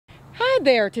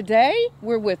there. Today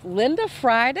we're with Linda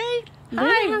Friday.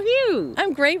 Linda, Hi. how are you?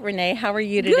 I'm great, Renee. How are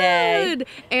you today? Good.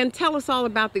 And tell us all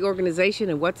about the organization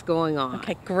and what's going on.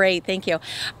 Okay, great. Thank you.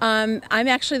 I'm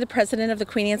actually the president of the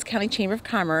Queen Anne's County Chamber of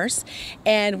Commerce,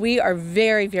 and we are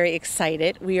very, very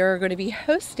excited. We are going to be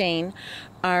hosting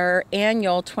our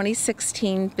annual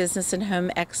 2016 Business and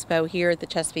Home Expo here at the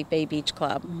Chesapeake Bay Beach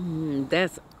Club.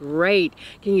 That's great.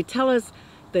 Can you tell us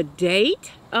the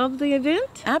date of the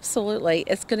event? Absolutely.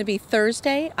 It's going to be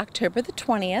Thursday, October the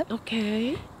 20th.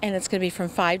 Okay. And it's going to be from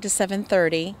 5 to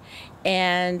 7:30.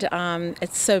 And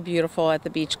it's so beautiful at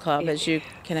the beach club, as you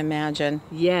can imagine.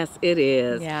 Yes, it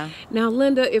is. Yeah. Now,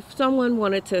 Linda, if someone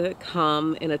wanted to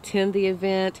come and attend the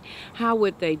event, how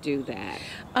would they do that?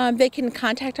 They can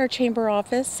contact our chamber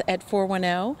office at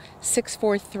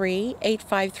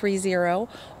 410-643-8530,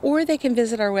 or they can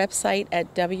visit our website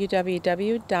at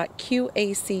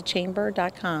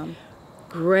www.qacchamber.com.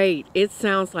 Great. It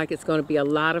sounds like it's going to be a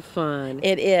lot of fun.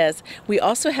 It is. We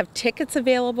also have tickets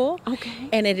available. Okay.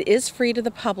 And it is free to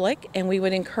the public, and we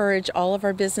would encourage all of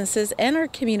our businesses and our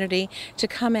community to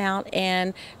come out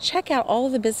and check out all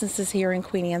of the businesses here in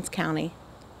Queen Anne's County.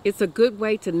 It's a good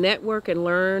way to network and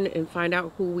learn and find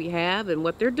out who we have and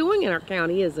what they're doing in our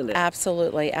county, isn't it?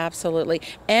 Absolutely, absolutely.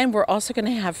 And we're also going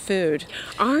to have food.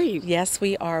 Are you? Yes,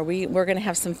 we are. We're going to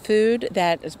have some food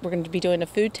we're going to be doing a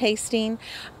food tasting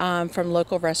from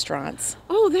local restaurants.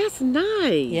 Oh, that's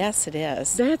nice. Yes, it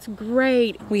is. That's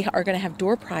great. We are going to have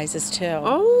door prizes too.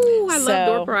 Oh, I love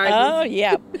door prizes. Oh,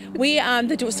 yeah. We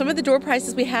some of the door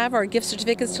prizes we have are gift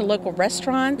certificates to local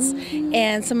restaurants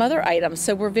and some other items.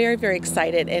 So we're very, very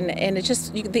excited. And it's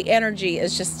just, the energy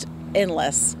is just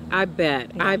endless. I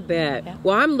bet. Yeah. I bet. Yeah.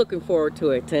 Well, I'm looking forward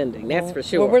to attending. That's for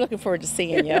sure. Well, we're looking forward to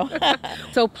seeing you.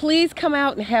 So please come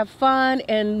out and have fun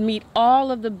and meet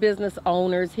all of the business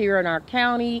owners here in our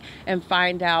county and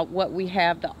find out what we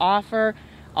have to offer,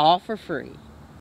 all for free.